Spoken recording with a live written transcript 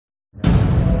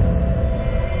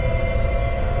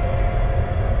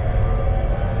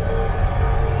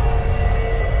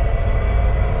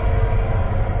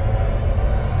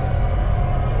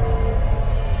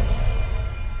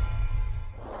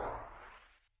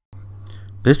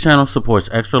This channel supports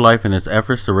Extra Life in its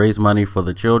efforts to raise money for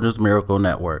the Children's Miracle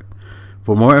Network.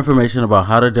 For more information about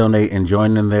how to donate and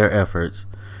join in their efforts,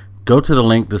 go to the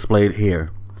link displayed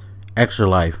here. Extra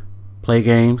Life. Play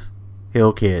games,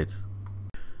 heal kids.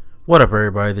 What up,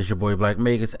 everybody? This is your boy Black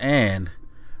Magus, and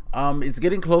it's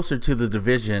getting closer to the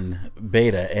Division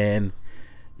beta, and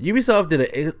Ubisoft did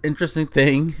an interesting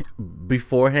thing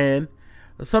beforehand.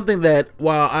 Something that,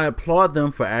 while I applaud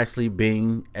them for actually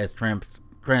being as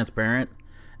transparent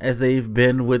as they've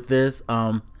been with this,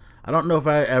 I don't know if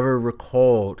I ever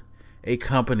recalled a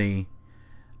company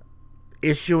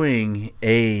issuing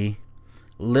a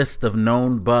list of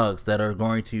known bugs that are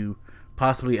going to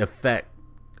possibly affect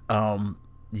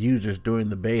users during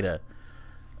the beta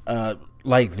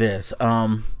like this.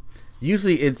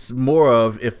 Usually it's more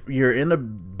of, if you're in a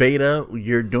beta,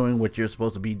 you're doing what you're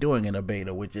supposed to be doing in a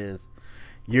beta, which is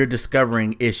you're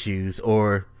discovering issues,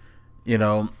 or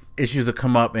issues that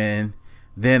come up, and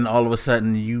then all of a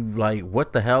sudden you like,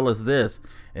 what the hell is this?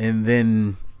 And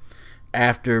then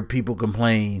after people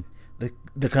complain,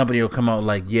 the company will come out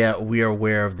like, yeah, we are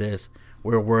aware of this,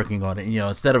 we're working on it.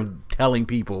 Instead of telling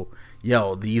people,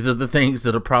 yo, these are the things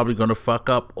that are probably going to fuck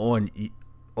up on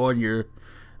your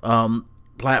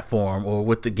platform or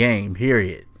with the game,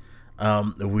 period.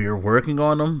 We are working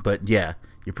on them, but yeah,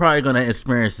 you're probably going to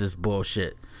experience this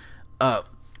bullshit.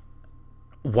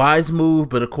 Wise move,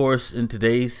 but of course in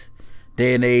today's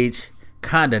day and age,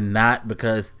 kind of not,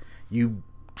 because you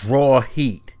draw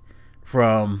heat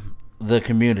from the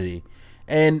community.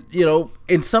 And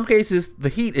in some cases the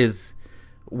heat is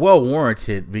well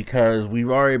warranted, because we've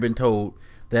already been told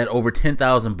that over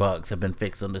 10,000 bugs have been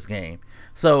fixed on this game.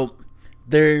 So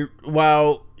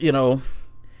while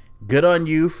good on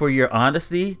you for your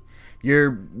honesty,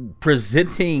 you're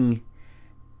presenting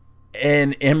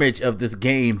an image of this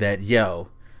game that,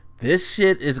 this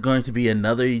shit is going to be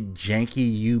another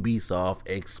janky Ubisoft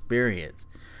experience.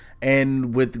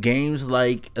 And with games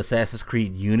like Assassin's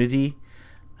Creed Unity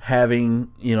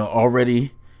having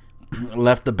already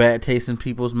left the bad taste in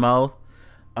people's mouth,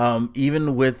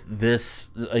 even with this,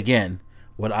 again,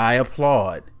 what I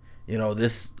applaud,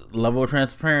 this level of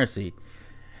transparency,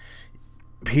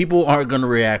 people aren't going to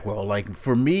react well. Like,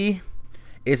 for me,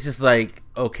 it's just like,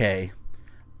 okay,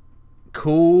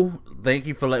 cool, thank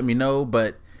you for letting me know,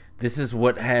 but this is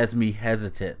what has me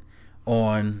hesitant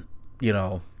on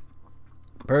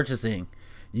purchasing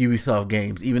Ubisoft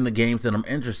games, even the games that I'm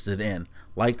interested in,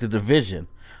 like The Division,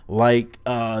 like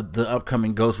the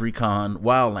upcoming Ghost Recon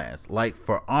Wildlands, like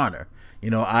For Honor.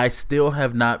 I still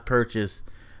have not purchased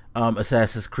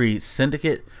Assassin's Creed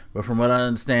Syndicate, but from what I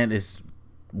understand, it's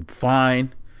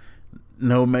fine,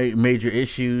 no major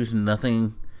issues,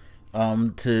 nothing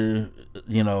to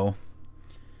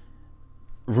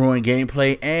ruin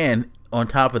gameplay, and on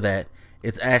top of that,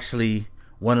 it's actually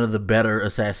one of the better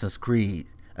Assassin's Creeds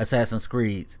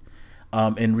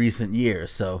in recent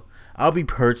years. So I'll be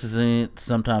purchasing it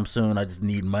sometime soon. I just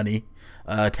need money.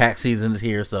 Tax season is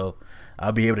here, so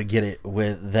I'll be able to get it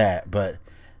with that. But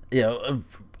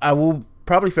I will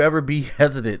probably forever be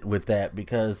hesitant with that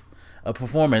because of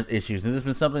performance issues. And this has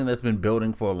been something that's been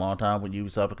building for a long time with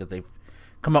Ubisoft, because they've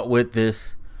come up with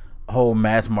this whole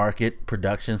mass market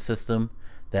production system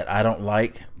that I don't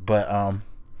like. But I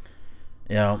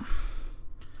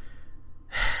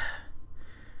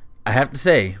have to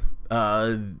say,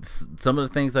 some of the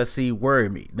things I see worry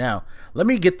me. Now, let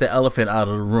me get the elephant out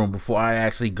of the room before I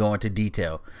actually go into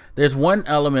detail. There's one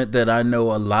element that I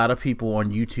know a lot of people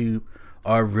on YouTube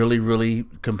are really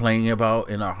complaining about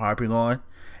and are harping on,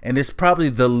 and it's probably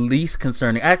the least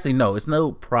concerning. Actually, no, it's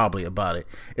no probably about it.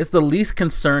 It's the least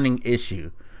concerning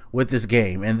issue with this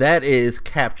game, and that is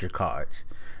capture cards.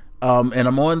 And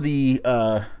I'm on the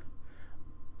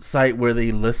site where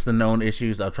they list the known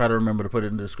issues. I'll try to remember to put it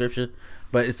in the description,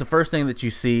 but it's the first thing that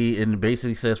you see, and it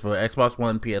basically says for Xbox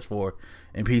One, PS4,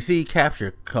 and PC,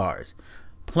 capture cards.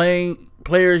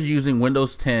 Players using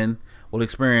Windows 10 will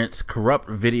experience corrupt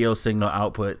video signal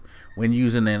output when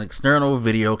using an external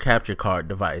video capture card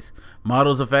device.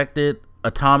 Models affected: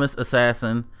 Atomic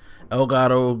Assassin,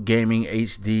 Elgato Gaming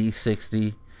HD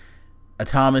 60,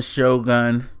 Atomic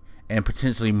Shogun, and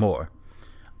potentially more.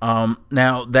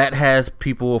 Now that has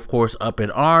people, of course, up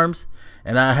in arms,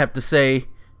 and I have to say,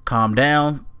 calm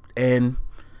down, and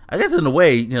I guess in a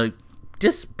way,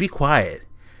 just be quiet,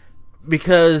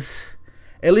 because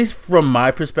at least from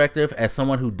my perspective, as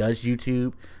someone who does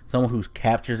YouTube, someone who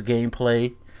captures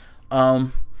gameplay,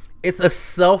 it's a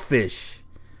selfish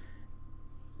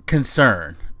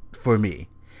concern for me.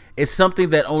 It's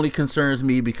something that only concerns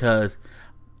me because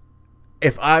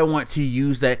if I want to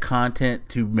use that content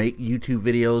to make YouTube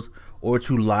videos or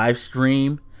to live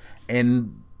stream,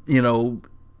 and, you know,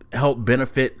 help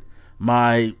benefit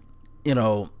my, you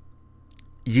know,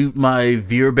 my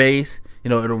viewer base. You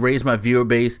know, it'll raise my viewer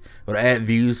base, it'll add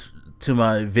views to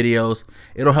my videos,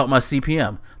 it'll help my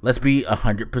CPM. Let's be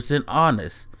 100%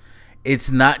 honest. It's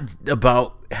not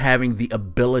about having the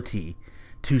ability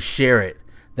to share it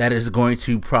that is going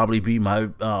to probably be my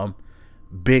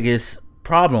biggest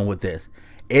problem with this.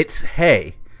 It's,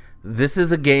 hey, this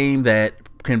is a game that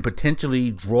can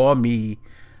potentially draw me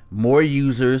more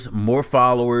users, more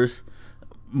followers,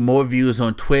 more views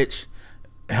on Twitch,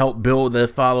 help build the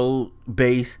follow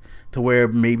base to where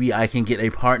maybe I can get a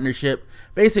partnership.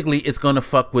 Basically, it's going to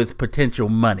fuck with potential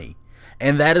money.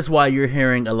 And that is why you're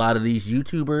hearing a lot of these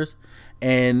YouTubers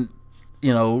and,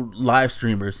 you know, live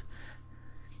streamers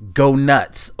go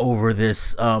nuts over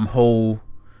this whole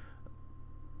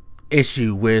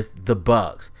issue with the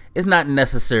bugs. It's not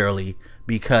necessarily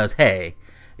because, hey,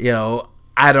 you know,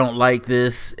 I don't like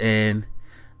this and,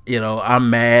 you know, I'm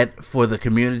mad for the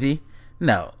community.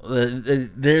 No,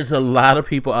 there's a lot of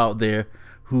people out there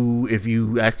who, if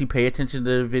you actually pay attention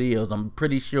to the videos, I'm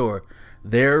pretty sure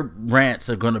their rants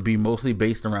are going to be mostly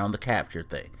based around the capture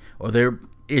thing, or their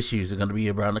issues are going to be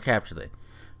around the capture thing.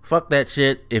 Fuck that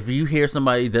shit. If you hear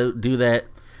somebody do that,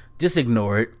 just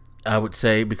ignore it, I would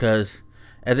say, because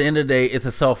at the end of the day, it's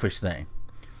a selfish thing.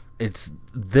 It's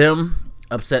them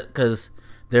upset because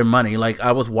their money. Like,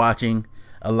 I was watching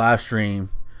a live stream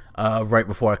right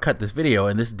before I cut this video,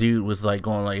 and this dude was like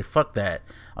going like, fuck that,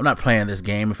 I'm not playing this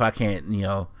game if I can't, you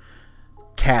know,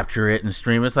 capture it and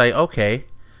stream. It's like, okay,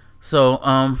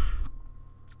 so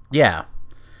yeah,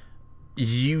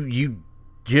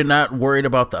 you're not worried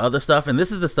about the other stuff, and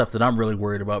this is the stuff that I'm really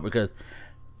worried about, because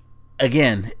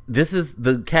again, this is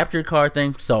the capture card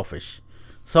thing. Selfish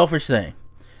thing.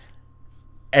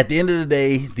 At the end of the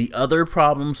day, the other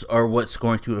problems are what's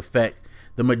going to affect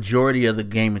the majority of the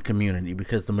gaming community,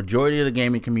 because the majority of the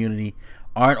gaming community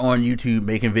aren't on YouTube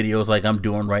making videos like I'm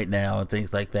doing right now and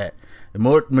things like that. The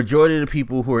majority of the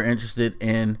people who are interested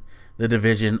in the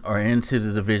Division are into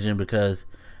the Division because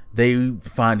they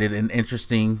find it an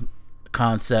interesting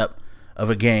concept of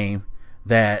a game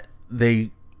that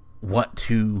they want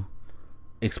to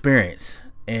experience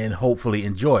and hopefully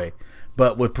enjoy.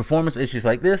 But with performance issues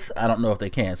like this, I don't know if they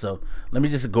can. So let me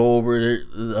just go over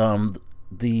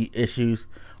the issues.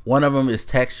 One of them is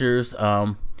textures.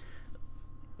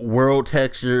 World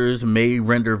textures may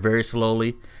render very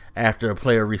slowly after a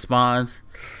player respawns.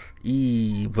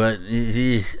 But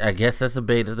I guess that's a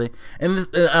beta thing. And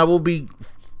I will be,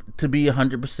 to be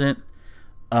 100%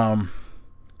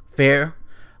 fair,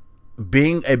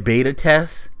 being a beta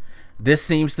test, this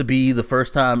seems to be the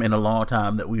first time in a long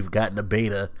time that we've gotten a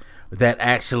beta that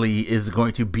actually is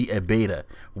going to be a beta.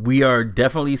 We are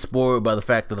definitely spoiled by the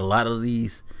fact that a lot of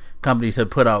these companies have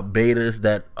put out betas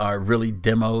that are really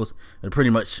demos and pretty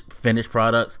much finished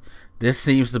products. This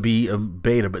seems to be a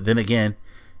beta, but then again,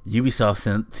 Ubisoft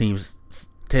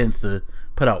tends to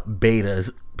put out betas,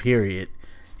 period,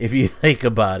 if you think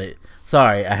about it.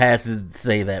 Sorry, I had to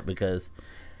say that because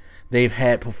they've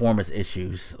had performance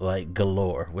issues like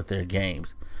galore with their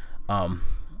games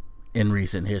in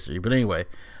recent history. But anyway,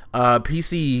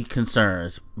 PC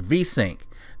concerns, VSync.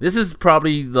 This is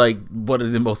probably like one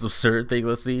of the most absurd things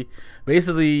let's see.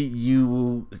 Basically,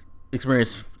 you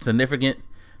experience significant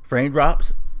frame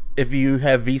drops if you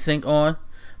have VSync on.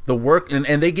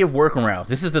 And they give workarounds.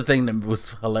 This is the thing that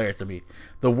was hilarious to me.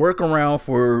 The workaround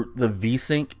for the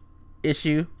VSync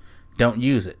issue, don't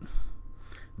use it.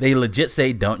 They legit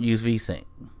say don't use VSync.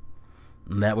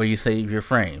 And that way you save your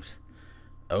frames.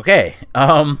 Okay.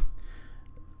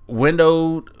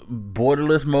 Windowed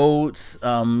borderless modes.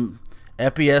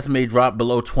 FPS may drop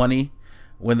below 20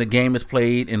 when the game is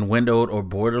played in windowed or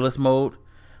borderless mode.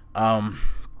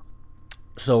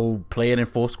 So play it in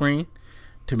full screen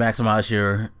to maximize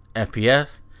your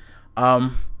FPS.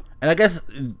 And I guess,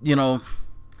 you know,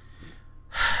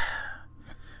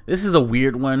 this is a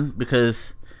weird one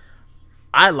because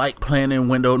I like playing in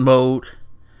windowed mode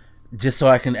just so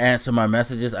I can answer my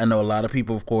messages. I know a lot of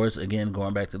people, of course, again,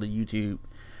 going back to the YouTube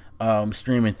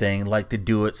streaming thing, like to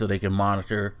do it so they can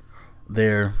monitor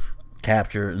their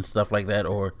capture and stuff like that,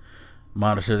 or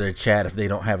monitor their chat if they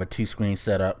don't have a 2-screen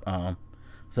setup.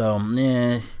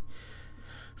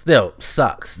 Still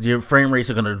sucks. Your frame rates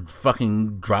are gonna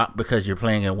fucking drop because you're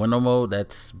playing in window mode.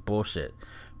 That's bullshit.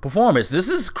 Performance. This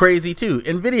is crazy too.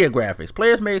 NVIDIA graphics.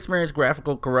 Players may experience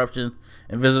graphical corruption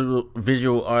and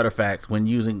visual artifacts when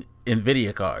using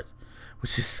NVIDIA cards,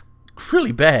 which is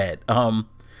really bad.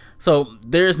 So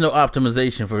there is no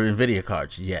optimization for NVIDIA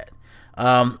cards yet.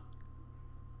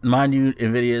 Mind you,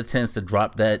 NVIDIA tends to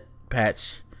drop that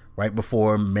patch right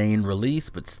before main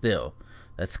release, but still,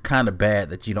 that's kind of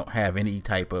bad that you don't have any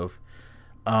type of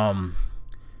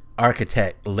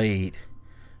architect laid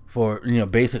for, you know,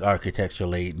 basic architecture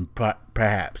laid, and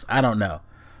perhaps, I don't know.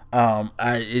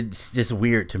 It's just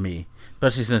weird to me,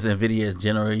 especially since NVIDIA is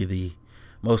generally the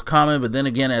most common. But then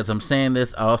again, as I'm saying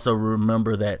this, I also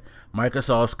remember that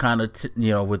Microsoft's kind of,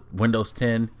 you know, with Windows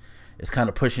 10, is kind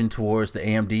of pushing towards the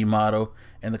AMD model,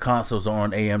 and the consoles are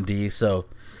on AMD. So,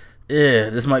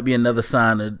 this might be another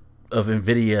sign of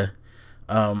NVIDIA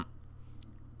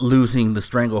losing the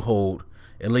stranglehold,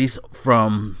 at least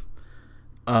from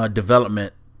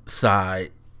development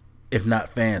side, if not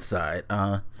fan side.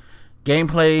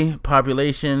 Gameplay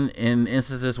population: in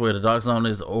instances where the dark zone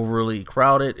is overly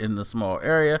crowded in the small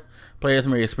area, players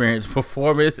may experience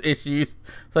performance issues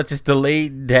such as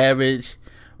delayed damage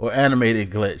or animated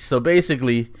glitch. So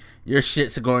basically, your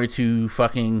shit's going to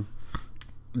fucking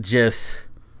just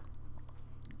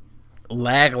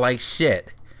lag like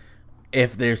shit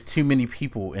if there's too many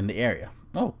people in the area.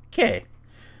 Okay.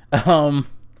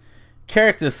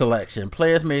 Character selection: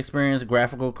 players may experience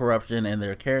graphical corruption in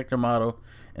their character model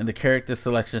and the character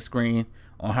selection screen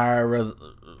on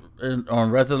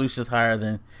resolutions higher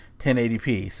than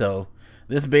 1080p. So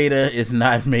this beta is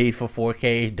not made for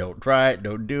 4K. Don't try it.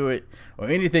 Don't do it. Or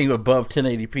anything above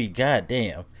 1080p. God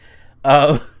damn.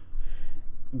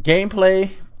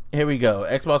 Gameplay. Here we go.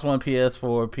 Xbox One,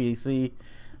 PS4, PC.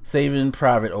 Saving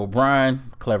Private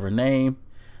O'Brien. Clever name.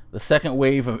 The second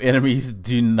wave of enemies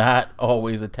do not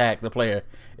always attack the player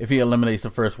if he eliminates the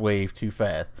first wave too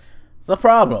fast. It's a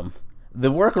problem. The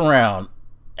workaround: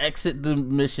 exit the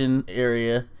mission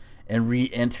area and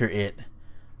re-enter it.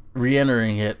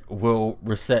 Re-entering it will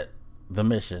reset the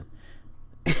mission.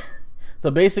 So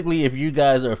basically, if you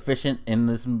guys are efficient in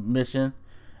this mission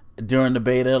during the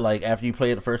beta, like after you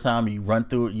play it the first time, you run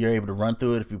through it, you're able to run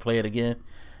through it. If you play it again,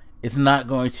 it's not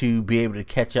going to be able to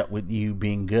catch up with you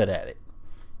being good at it.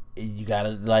 You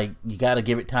gotta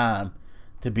give it time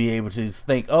to be able to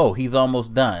think, oh, he's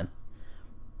almost done.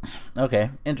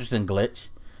 Okay, interesting glitch.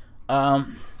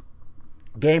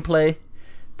 Gameplay: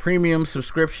 premium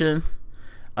subscription.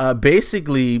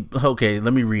 Basically, okay,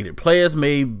 let me read it. Players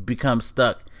may become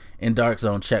stuck in dark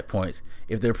zone checkpoints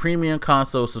if their premium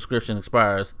console subscription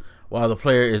expires while the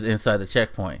player is inside the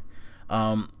checkpoint.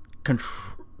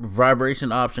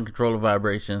 Vibration option, controller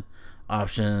vibration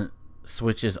option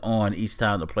switches on each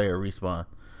time the player respawns.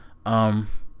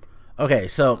 Okay,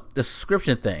 so the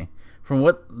subscription thing, from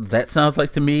what that sounds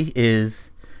like to me,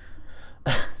 is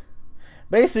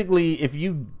basically if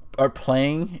you are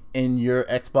playing in your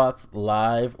Xbox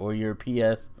Live or your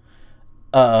PS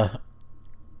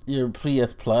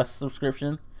Plus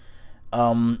subscription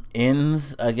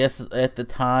ends, I guess, at the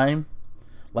time,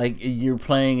 like you're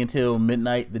playing until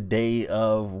midnight the day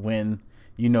of when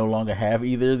you no longer have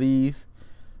either of these,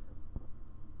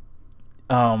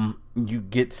 you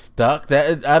get stuck.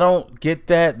 That I don't get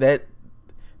that.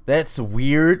 That's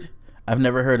weird. I've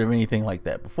never heard of anything like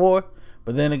that before.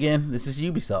 But then again, this is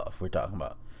Ubisoft we're talking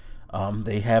about.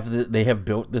 They have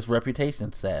built this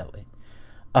reputation, sadly.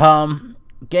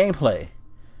 Gameplay: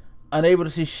 unable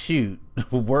to shoot.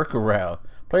 Workaround: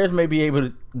 players may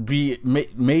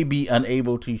be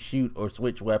unable to shoot or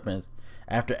switch weapons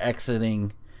after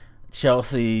exiting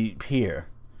Chelsea Pier.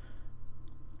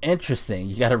 Interesting.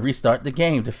 You got to restart the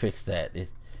game to fix that.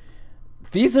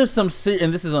 These are some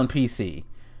and this is on PC.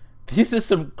 These are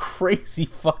some crazy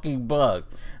fucking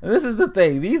bugs. And this is the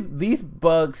thing. These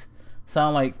bugs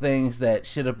sound like things that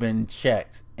should have been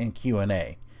checked in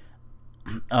Q&A.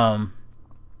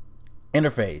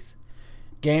 Interface: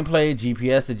 gameplay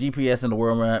GPS. The GPS in the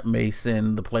world map may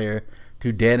send the player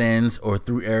to dead ends or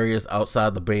through areas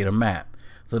outside the beta map.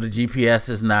 So the GPS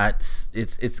is not.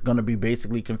 It's going to be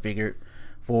basically configured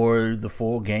for the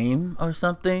full game or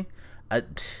something.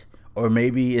 Or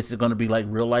maybe it's going to be like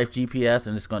real life GPS,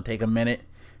 and it's going to take a minute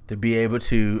to be able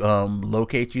to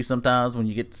locate you sometimes when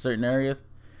you get to certain areas.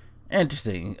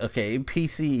 Interesting. Okay,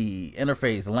 PC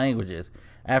interface: languages.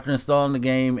 After installing the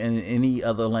game in any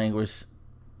other language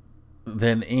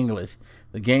than English,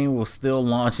 the game will still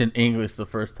launch in English the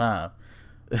first time.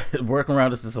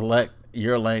 Workaround is to select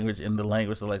your language in the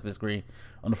language selected screen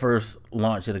on the first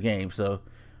launch of the game. So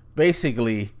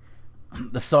basically,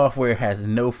 the software has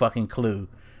no fucking clue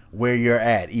where you're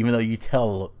at, even though you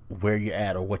tell where you're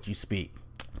at or what you speak.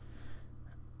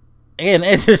 And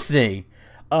interesting,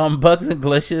 bugs and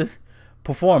glitches.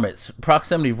 Performance: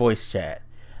 proximity voice chat.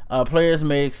 Players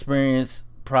may experience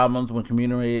problems when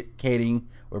communicating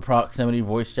with proximity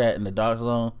voice chat in the dark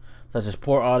zone, such as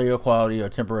poor audio quality or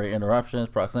temporary interruptions.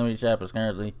 Proximity chat is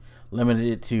currently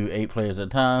limited to 8 players at a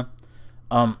time.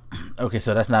 Okay,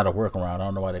 so that's not a workaround. I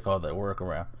don't know why they call that a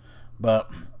workaround,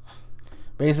 but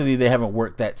basically they haven't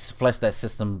fleshed that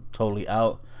system totally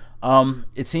out.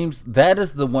 It seems that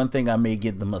is the one thing I may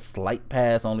give them a slight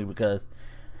pass, only because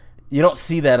you don't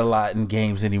see that a lot in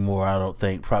games anymore. I don't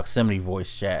think proximity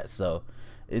voice chat, so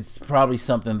it's probably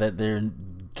something that they're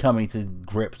coming to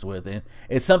grips with, and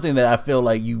it's something that I feel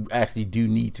like you actually do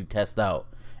need to test out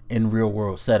in real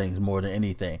world settings more than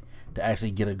anything to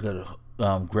actually get a good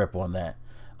grip on that.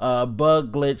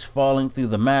 Bug glitch falling through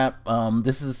the map.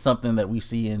 This is something that we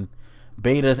see in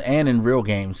betas and in real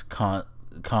games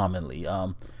commonly.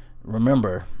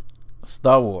 Remember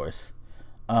Star Wars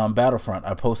Battlefront,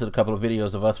 I posted a couple of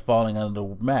videos of us falling under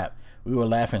the map. We were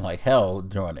laughing like hell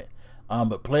during it.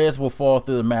 But players will fall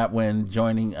through the map when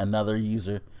joining another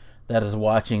user that is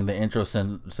watching the intro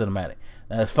cinematic.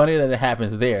 Now it's funny that it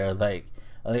happens there. Like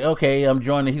okay, I'm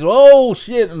joining. He's oh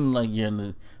shit, and like you're in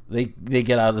the, they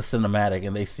get out of the cinematic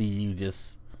and they see you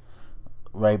just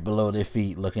right below their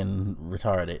feet looking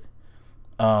retarded.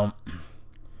 But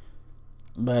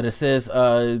it says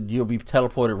you'll be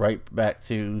teleported right back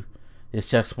to his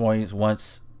checkpoints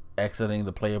once exiting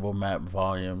the playable map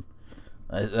volume.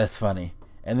 That's funny.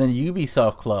 And then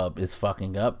Ubisoft Club is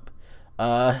fucking up.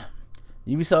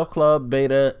 Ubisoft Club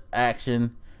beta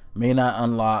action may not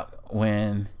unlock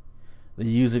when the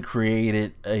user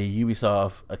created a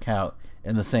Ubisoft account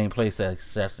in the same play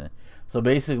session. So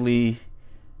basically,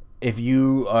 if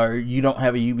you don't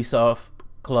have a Ubisoft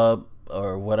Club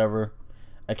or whatever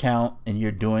account and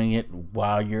you're doing it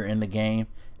while you're in the game,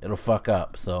 it'll fuck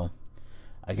up. So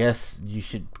I guess you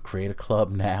should create a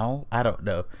club now. I don't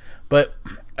know, but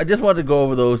I just wanted to go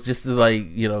over those just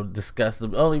to discuss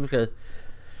them, only because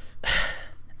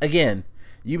again,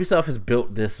 Ubisoft has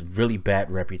built this really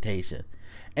bad reputation.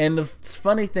 And the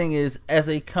funny thing is, as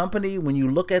a company, when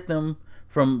you look at them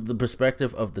from the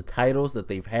perspective of the titles that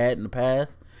they've had in the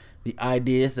past, the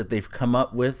ideas that they've come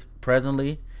up with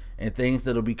presently, and things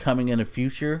that'll be coming in the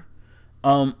future,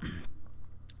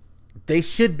 they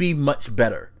should be much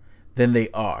better than they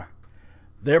are.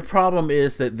 Their problem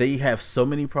is that they have so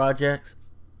many projects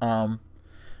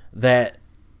that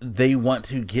they want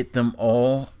to get them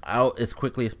all out as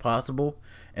quickly as possible,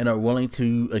 and are willing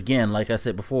to, again, like I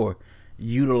said before,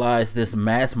 utilize this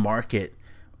mass market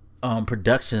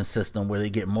production system where they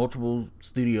get multiple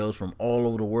studios from all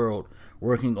over the world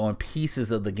working on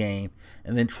pieces of the game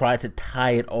and then try to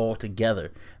tie it all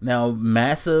together. Now,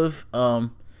 Massive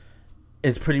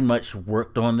is pretty much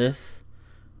worked on this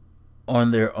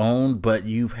on their own, but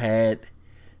you've had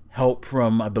help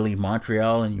from, I believe,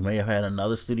 Montreal, and you may have had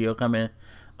another studio come in.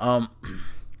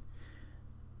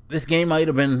 This game might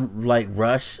have been like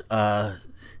Rush.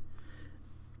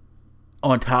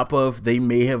 On top of, they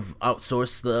may have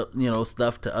outsourced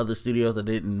stuff to other studios I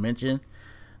didn't mention.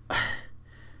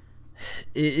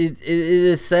 It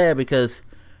is sad because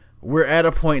we're at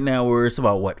a point now where it's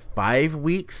about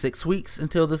 6 weeks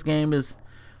until this game is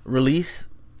released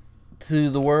to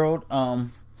the world.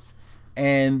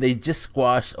 And they just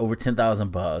squashed over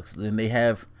 10,000 bugs, and they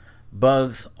have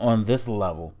bugs on this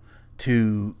level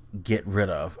to get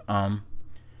rid of.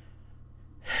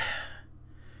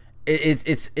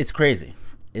 It's crazy.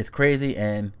 It's crazy,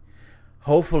 and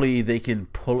hopefully they can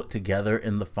pull it together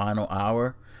in the final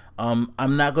hour. I'm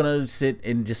not gonna sit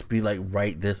and just be like,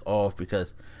 write this off,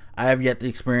 because I have yet to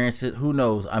experience it. Who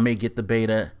knows? I may get the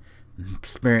beta,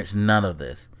 experience none of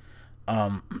this.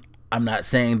 I'm not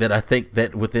saying that I think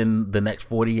that within the next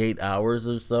 48 hours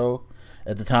or so,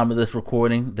 at the time of this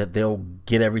recording, that they'll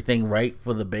get everything right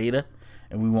for the beta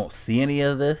and we won't see any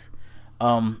of this.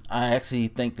 I actually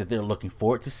think that they're looking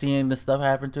forward to seeing this stuff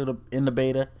happen in the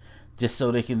beta, just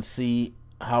so they can see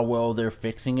how well they're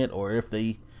fixing it, or if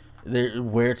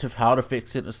how to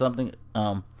fix it or something.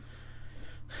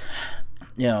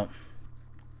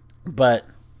 But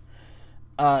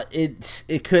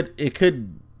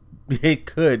it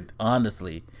could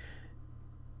honestly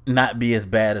not be as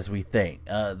bad as we think.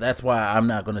 That's why I'm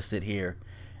not going to sit here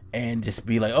and just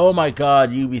be like, oh my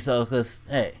god, Ubisoft, because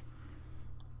hey,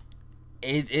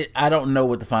 I don't know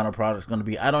what the final product is going to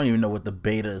be. I don't even know what the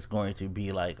beta is going to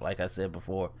be like I said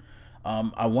before.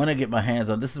 I want to get my hands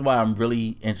on. This is why I'm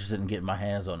really interested in getting my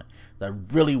hands on it. I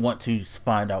really want to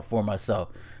find out for myself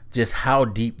just how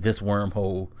deep this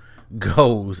wormhole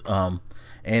goes,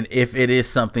 and if it is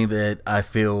something that I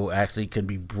feel actually can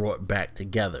be brought back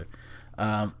together.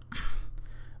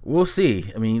 We'll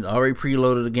see. I mean, I already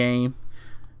preloaded the game.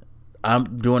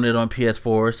 I'm doing it on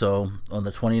PS4, so on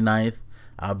the 29th,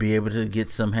 I'll be able to get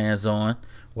some hands on.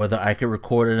 Whether I can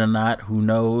record it or not, who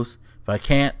knows? If I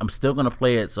can't, I'm still going to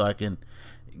play it so I can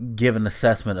give an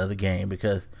assessment of the game,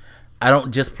 because I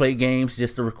don't just play games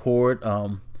just to record.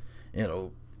 You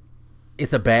know,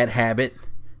 it's a bad habit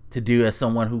to do as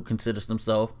someone who considers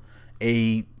themselves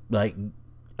a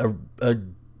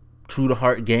true to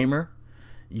heart gamer.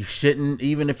 You shouldn't,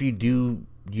 even if you do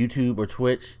YouTube or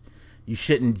Twitch, you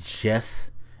shouldn't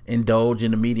just indulge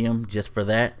in the medium just for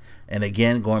that. And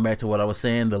again, going back to what I was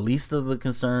saying, the least of the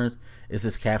concerns is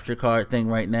this capture card thing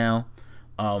right now.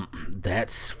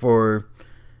 That's for,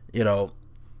 you know,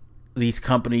 these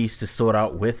companies to sort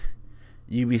out with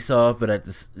Ubisoft. But at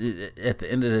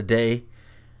the end of the day,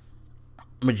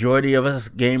 majority of us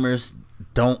gamers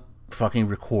don't fucking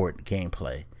record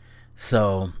gameplay.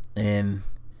 So, and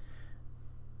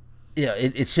yeah,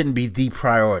 it shouldn't be the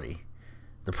priority.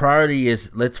 The priority is,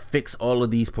 let's fix all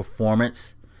of these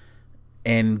performance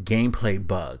and gameplay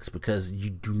bugs, because you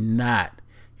do not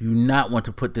want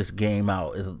to put this game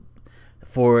out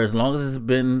for as long as it's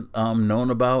been known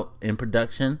about in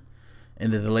production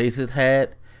and the delays it's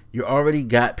had. You already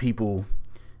got people,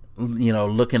 you know,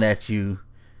 looking at you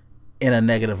in a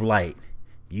negative light.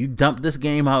 You dump this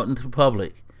game out into the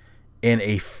public in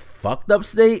a fucked up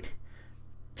state.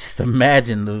 Just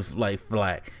imagine the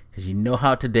Blak, because you know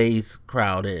how today's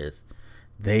crowd is.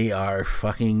 They are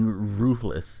fucking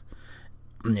ruthless.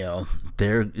 You know,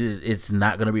 it's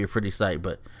not going to be a pretty sight.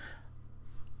 But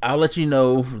I'll let you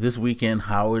know this weekend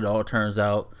how it all turns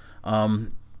out.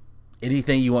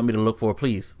 Anything you want me to look for,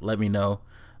 please let me know.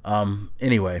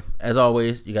 Anyway, as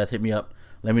always, you guys hit me up.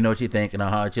 Let me know what you think, and I'll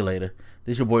holler at you later.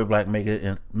 This your boy Blak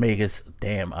Magus.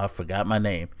 Damn, I forgot my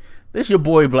name. This your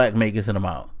boy Blak Magus, and I'm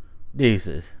out.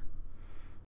 Deuces.